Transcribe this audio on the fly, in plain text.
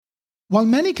While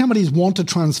many companies want to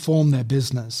transform their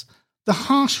business, the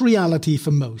harsh reality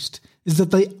for most is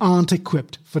that they aren't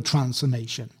equipped for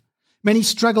transformation. Many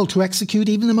struggle to execute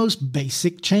even the most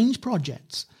basic change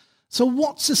projects. So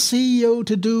what's a CEO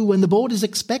to do when the board is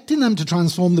expecting them to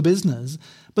transform the business,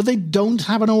 but they don't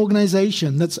have an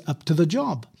organization that's up to the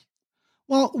job?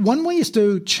 Well, one way is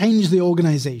to change the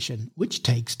organization, which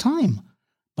takes time.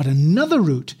 But another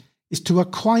route is to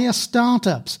acquire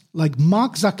startups like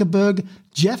Mark Zuckerberg,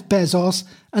 Jeff Bezos,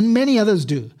 and many others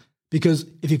do. Because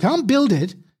if you can't build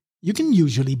it, you can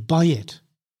usually buy it.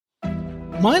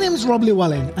 My name is Rob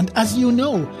Llewellyn, and as you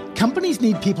know, companies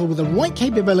need people with the right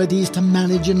capabilities to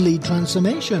manage and lead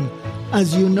transformation.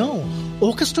 As you know,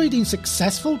 orchestrating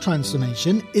successful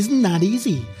transformation isn't that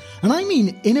easy. And I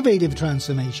mean innovative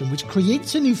transformation, which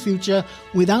creates a new future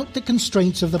without the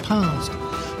constraints of the past.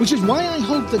 Which is why I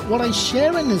hope that what I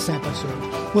share in this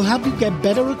episode will help you get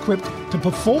better equipped to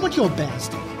perform at your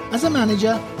best as a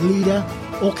manager, leader,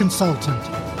 or consultant.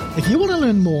 If you want to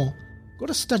learn more, go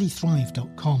to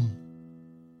studythrive.com.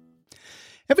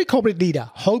 Every corporate leader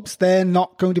hopes they're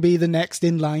not going to be the next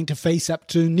in line to face up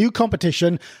to new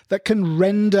competition that can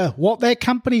render what their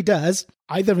company does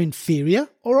either inferior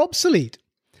or obsolete.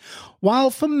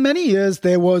 While for many years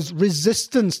there was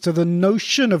resistance to the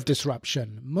notion of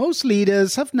disruption, most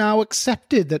leaders have now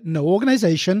accepted that no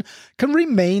organization can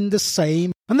remain the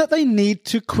same and that they need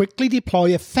to quickly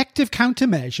deploy effective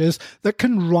countermeasures that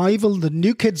can rival the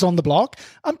new kids on the block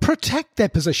and protect their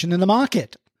position in the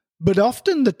market. But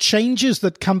often the changes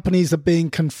that companies are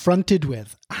being confronted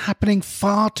with are happening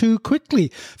far too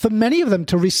quickly for many of them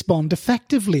to respond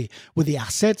effectively with the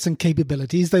assets and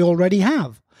capabilities they already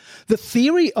have. The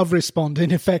theory of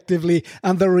responding effectively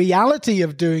and the reality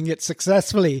of doing it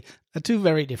successfully are two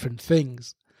very different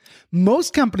things.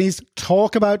 Most companies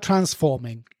talk about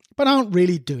transforming, but aren't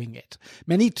really doing it.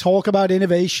 Many talk about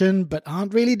innovation, but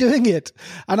aren't really doing it.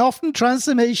 And often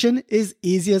transformation is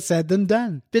easier said than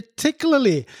done,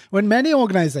 particularly when many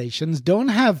organizations don't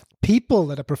have people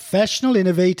that are professional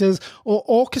innovators or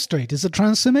orchestrators of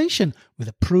transformation with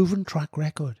a proven track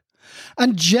record.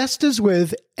 And just as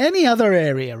with any other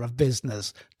area of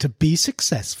business, to be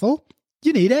successful,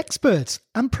 you need experts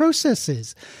and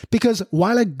processes. Because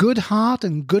while a good heart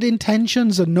and good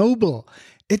intentions are noble,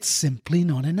 it's simply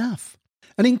not enough.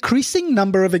 An increasing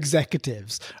number of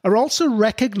executives are also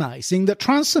recognizing that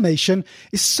transformation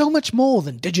is so much more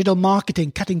than digital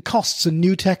marketing, cutting costs, and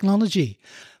new technology.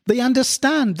 They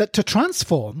understand that to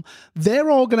transform,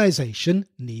 their organization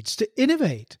needs to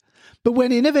innovate. But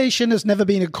when innovation has never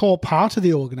been a core part of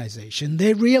the organization,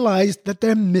 they realize that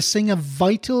they're missing a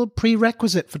vital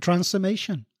prerequisite for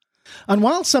transformation. And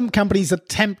while some companies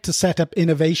attempt to set up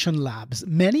innovation labs,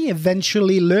 many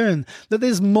eventually learn that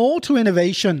there's more to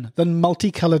innovation than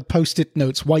multicolored post-it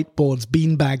notes, whiteboards,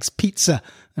 beanbags, pizza,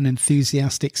 and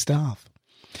enthusiastic staff.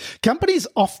 Companies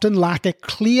often lack a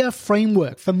clear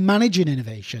framework for managing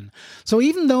innovation. So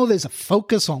even though there's a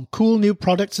focus on cool new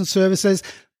products and services,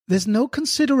 there's no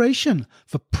consideration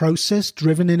for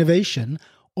process-driven innovation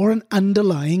or an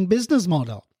underlying business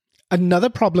model. Another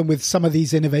problem with some of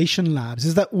these innovation labs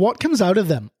is that what comes out of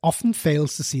them often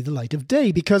fails to see the light of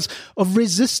day because of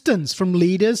resistance from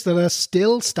leaders that are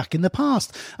still stuck in the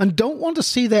past and don't want to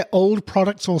see their old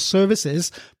products or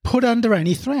services put under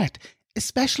any threat,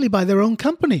 especially by their own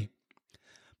company.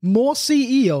 More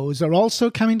CEOs are also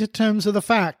coming to terms with the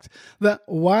fact that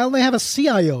while they have a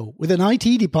CIO with an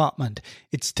IT department,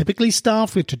 it's typically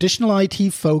staffed with traditional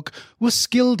IT folk who are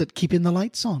skilled at keeping the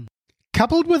lights on.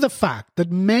 Coupled with the fact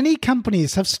that many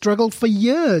companies have struggled for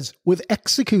years with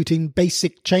executing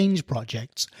basic change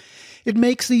projects, it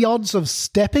makes the odds of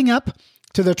stepping up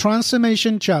to the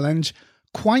transformation challenge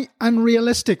quite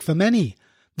unrealistic for many.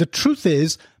 The truth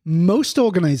is, most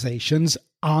organizations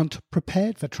aren't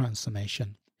prepared for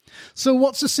transformation. So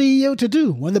what's the CEO to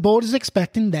do when the board is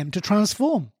expecting them to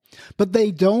transform, but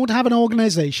they don't have an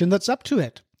organization that's up to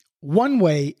it? One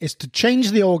way is to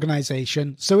change the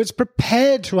organization so it's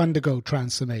prepared to undergo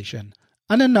transformation,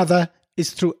 and another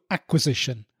is through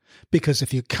acquisition. Because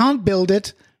if you can't build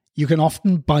it, you can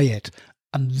often buy it,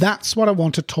 and that's what I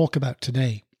want to talk about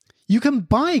today. You can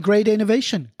buy great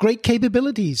innovation, great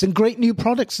capabilities, and great new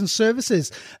products and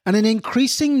services. And an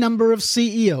increasing number of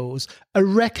CEOs are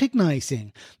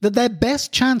recognizing that their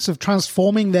best chance of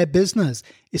transforming their business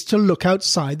is to look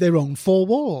outside their own four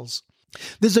walls.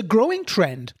 There's a growing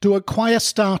trend to acquire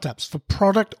startups for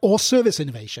product or service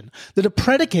innovation that are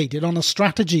predicated on a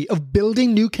strategy of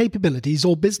building new capabilities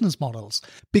or business models,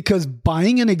 because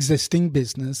buying an existing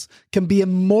business can be a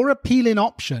more appealing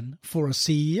option for a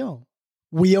CEO.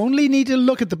 We only need to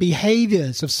look at the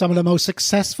behaviors of some of the most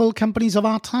successful companies of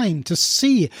our time to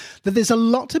see that there's a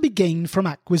lot to be gained from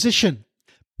acquisition.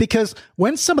 Because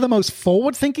when some of the most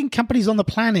forward-thinking companies on the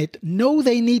planet know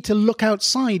they need to look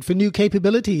outside for new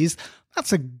capabilities,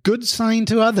 that's a good sign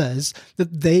to others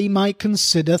that they might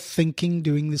consider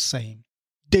doing the same.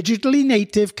 Digitally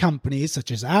native companies such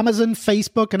as Amazon,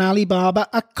 Facebook, and Alibaba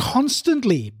are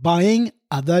constantly buying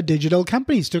other digital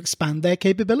companies to expand their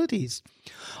capabilities.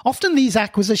 Often these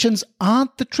acquisitions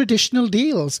aren't the traditional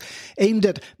deals aimed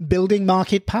at building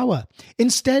market power.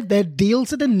 Instead, they're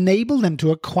deals that enable them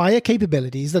to acquire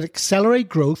capabilities that accelerate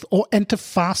growth or enter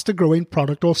faster growing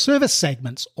product or service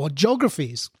segments or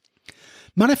geographies.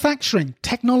 Manufacturing,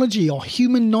 technology, or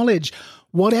human knowledge,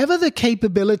 whatever the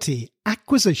capability,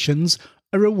 acquisitions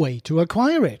are a way to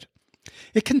acquire it.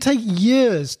 It can take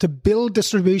years to build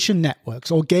distribution networks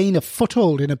or gain a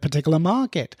foothold in a particular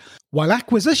market, while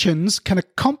acquisitions can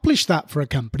accomplish that for a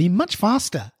company much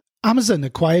faster. Amazon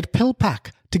acquired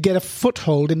PillPack to get a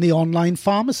foothold in the online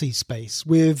pharmacy space,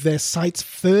 with their sights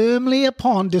firmly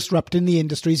upon disrupting the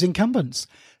industry's incumbents.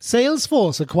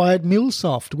 Salesforce acquired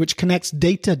MuleSoft, which connects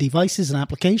data, devices, and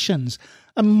applications,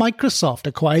 and Microsoft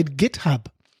acquired GitHub.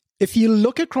 If you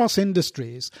look across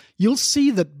industries, you'll see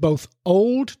that both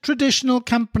old traditional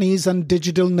companies and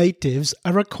digital natives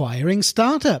are acquiring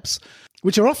startups,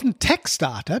 which are often tech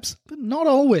startups, but not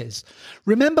always.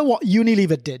 Remember what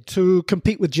Unilever did to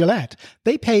compete with Gillette?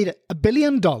 They paid $1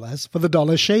 billion for the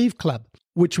Dollar Shave Club,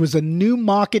 which was a new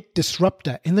market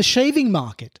disruptor in the shaving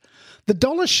market. The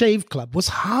Dollar Shave Club was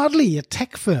hardly a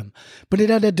tech firm, but it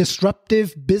had a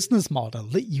disruptive business model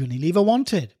that Unilever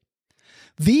wanted.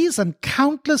 These and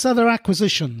countless other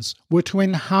acquisitions were to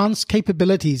enhance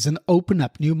capabilities and open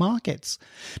up new markets,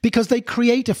 because they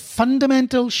create a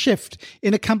fundamental shift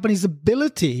in a company's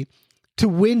ability to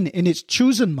win in its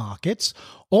chosen markets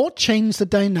or change the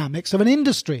dynamics of an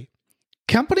industry.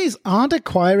 Companies aren't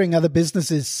acquiring other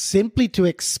businesses simply to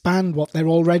expand what they're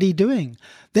already doing.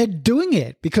 They're doing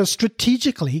it because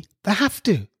strategically they have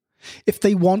to, if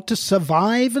they want to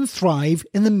survive and thrive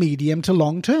in the medium to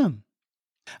long term.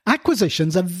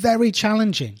 Acquisitions are very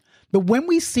challenging, but when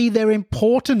we see their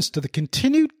importance to the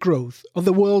continued growth of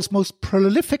the world's most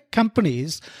prolific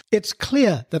companies, it's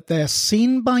clear that they're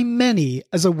seen by many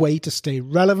as a way to stay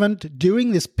relevant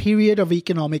during this period of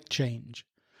economic change.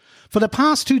 For the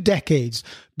past 2 decades,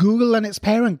 Google and its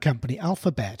parent company,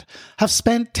 Alphabet, have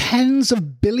spent tens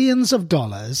of billions of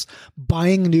dollars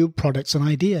buying new products and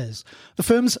ideas. The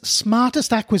firm's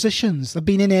smartest acquisitions have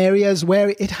been in areas where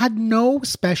it had no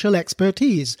special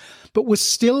expertise, but was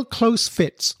still close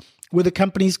fits with the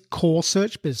company's core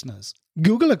search business.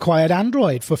 Google acquired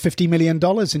Android for $50 million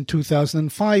in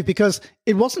 2005 because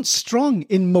it wasn't strong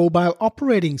in mobile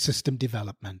operating system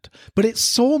development, but it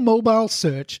saw mobile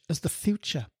search as the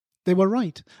future. They were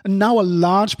right, and now a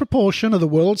large proportion of the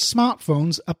world's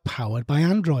smartphones are powered by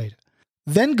Android.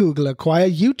 Then Google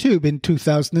acquired YouTube in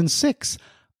 2006,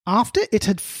 after it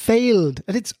had failed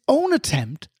at its own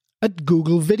attempt at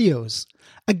Google Videos.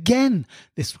 Again,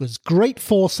 this was great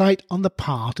foresight on the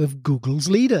part of Google's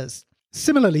leaders.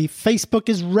 Similarly, Facebook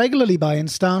is regularly buying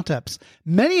startups,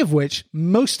 many of which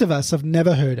most of us have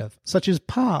never heard of, such as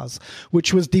Pars,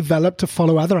 which was developed to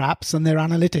follow other apps and their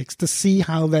analytics to see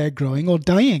how they're growing or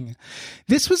dying.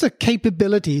 This was a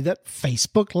capability that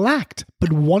Facebook lacked,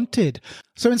 but wanted.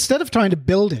 So instead of trying to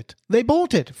build it, they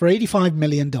bought it for $85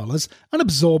 million and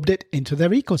absorbed it into their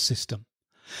ecosystem.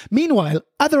 Meanwhile,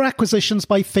 other acquisitions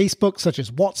by Facebook such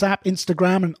as WhatsApp,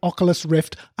 Instagram, and Oculus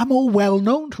Rift are more well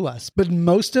known to us, but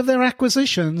most of their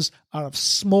acquisitions are of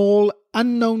small,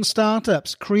 unknown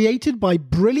startups created by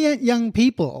brilliant young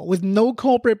people with no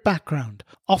corporate background.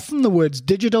 Often the words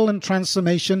digital and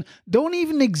transformation don't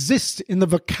even exist in the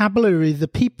vocabulary of the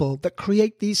people that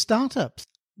create these startups.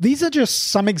 These are just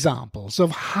some examples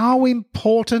of how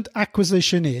important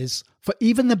acquisition is for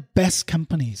even the best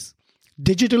companies.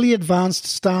 Digitally advanced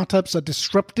startups are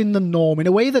disrupting the norm in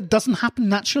a way that doesn't happen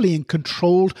naturally in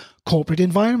controlled corporate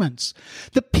environments.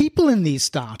 The people in these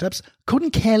startups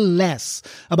couldn't care less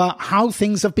about how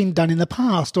things have been done in the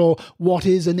past or what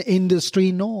is an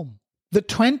industry norm. The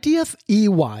 20th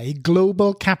EY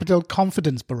Global Capital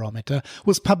Confidence Barometer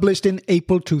was published in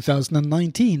April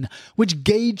 2019, which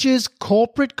gauges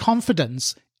corporate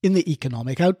confidence in the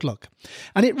economic outlook.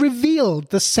 And it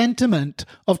revealed the sentiment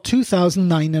of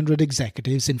 2,900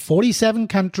 executives in 47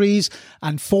 countries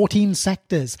and 14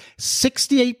 sectors,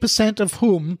 68% of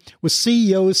whom were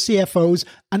CEOs, CFOs,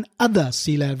 and other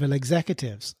C-level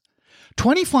executives.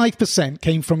 25%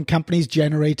 came from companies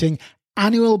generating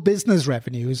annual business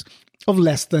revenues of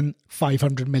less than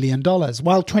 $500 million,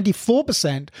 while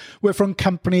 24% were from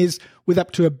companies with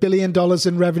up to $1 billion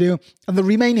in revenue, and the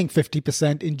remaining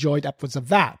 50% enjoyed upwards of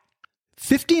that.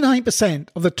 59%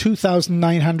 of the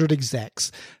 2,900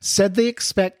 execs said they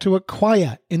expect to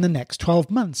acquire in the next 12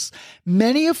 months,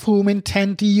 many of whom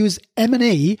intend to use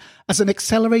M&A as an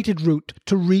accelerated route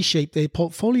to reshape their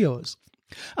portfolios.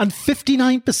 And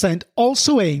 59%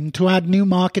 also aim to add new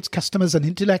markets, customers, and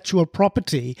intellectual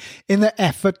property in their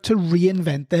effort to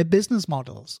reinvent their business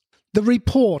models. The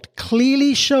report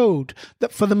clearly showed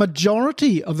that for the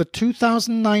majority of the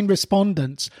 2009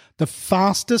 respondents, the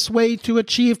fastest way to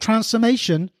achieve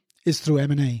transformation is through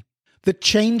M&A. The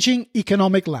changing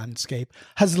economic landscape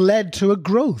has led to a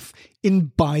growth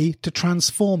in buy to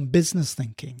transform business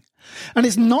thinking. And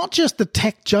it's not just the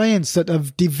tech giants that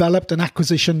have developed an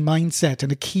acquisition mindset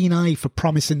and a keen eye for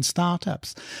promising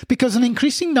startups, because an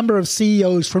increasing number of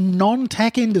CEOs from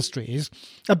non-tech industries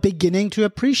are beginning to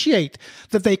appreciate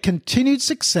that their continued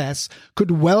success could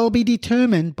well be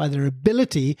determined by their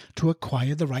ability to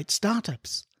acquire the right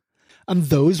startups. And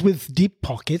those with deep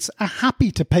pockets are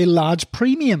happy to pay large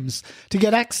premiums to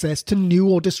get access to new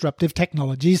or disruptive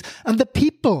technologies and the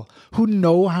people who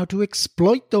know how to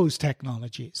exploit those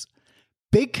technologies.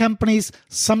 Big companies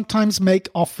sometimes make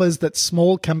offers that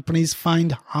small companies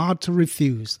find hard to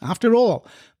refuse. After all,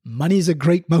 money is a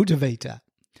great motivator.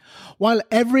 While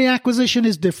every acquisition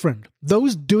is different,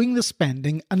 those doing the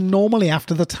spending are normally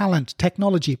after the talent,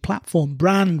 technology, platform,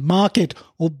 brand, market,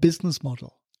 or business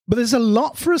model. But there's a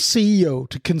lot for a CEO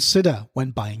to consider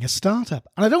when buying a startup.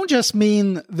 And I don't just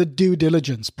mean the due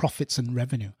diligence, profits and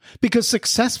revenue, because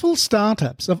successful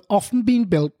startups have often been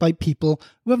built by people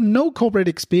who have no corporate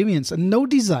experience and no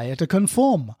desire to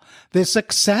conform. Their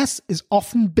success is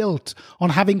often built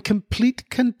on having complete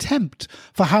contempt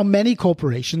for how many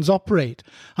corporations operate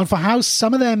and for how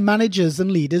some of their managers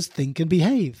and leaders think and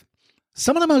behave.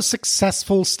 Some of the most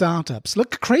successful startups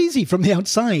look crazy from the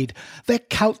outside. Their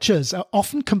cultures are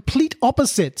often complete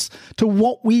opposites to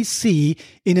what we see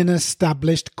in an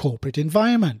established corporate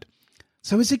environment.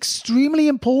 So it's extremely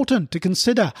important to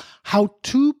consider how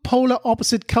two polar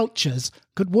opposite cultures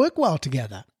could work well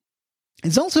together.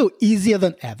 It's also easier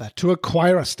than ever to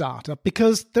acquire a startup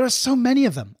because there are so many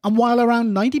of them. And while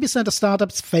around 90% of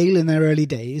startups fail in their early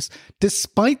days,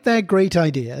 despite their great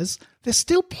ideas, there's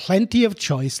still plenty of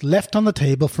choice left on the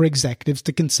table for executives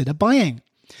to consider buying.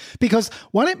 Because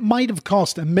while it might have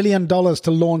cost $1 million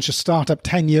to launch a startup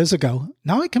 10 years ago,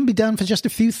 now it can be done for just a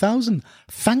few thousand,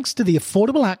 thanks to the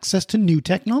affordable access to new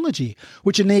technology,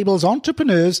 which enables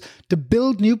entrepreneurs to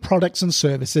build new products and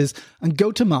services and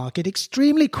go to market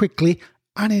extremely quickly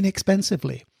and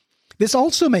inexpensively. This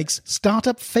also makes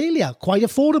startup failure quite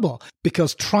affordable,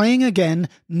 because trying again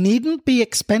needn't be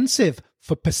expensive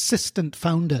for persistent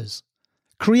founders.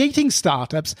 Creating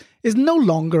startups is no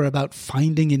longer about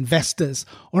finding investors,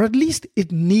 or at least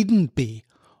it needn't be.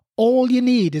 All you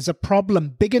need is a problem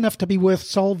big enough to be worth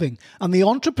solving, and the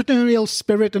entrepreneurial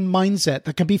spirit and mindset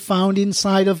that can be found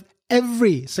inside of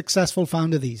every successful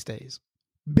founder these days.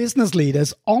 Business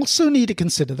leaders also need to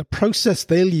consider the process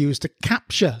they'll use to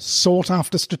capture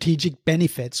sought-after strategic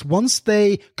benefits once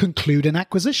they conclude an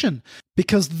acquisition,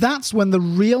 because that's when the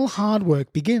real hard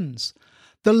work begins.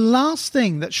 The last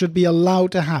thing that should be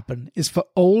allowed to happen is for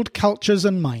old cultures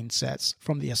and mindsets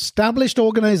from the established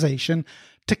organization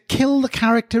to kill the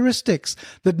characteristics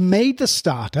that made the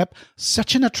startup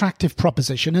such an attractive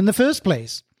proposition in the first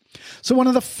place. So one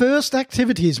of the first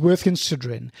activities worth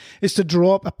considering is to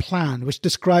draw up a plan which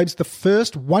describes the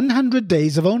first 100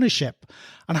 days of ownership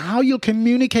and how you'll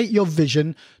communicate your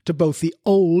vision to both the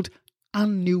old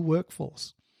and new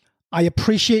workforce. I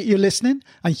appreciate you listening,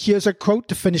 and here's a quote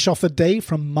to finish off the day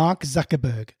from Mark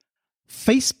Zuckerberg.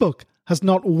 Facebook has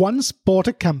not once bought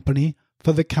a company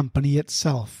for the company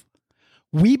itself.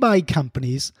 We buy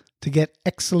companies to get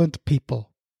excellent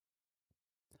people.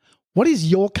 What is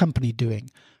your company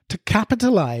doing to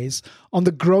capitalize on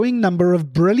the growing number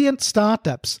of brilliant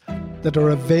startups that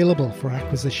are available for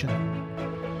acquisition?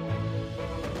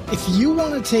 If you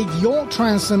want to take your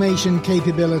transformation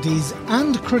capabilities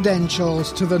and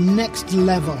credentials to the next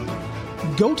level,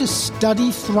 go to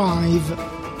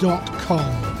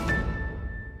studythrive.com.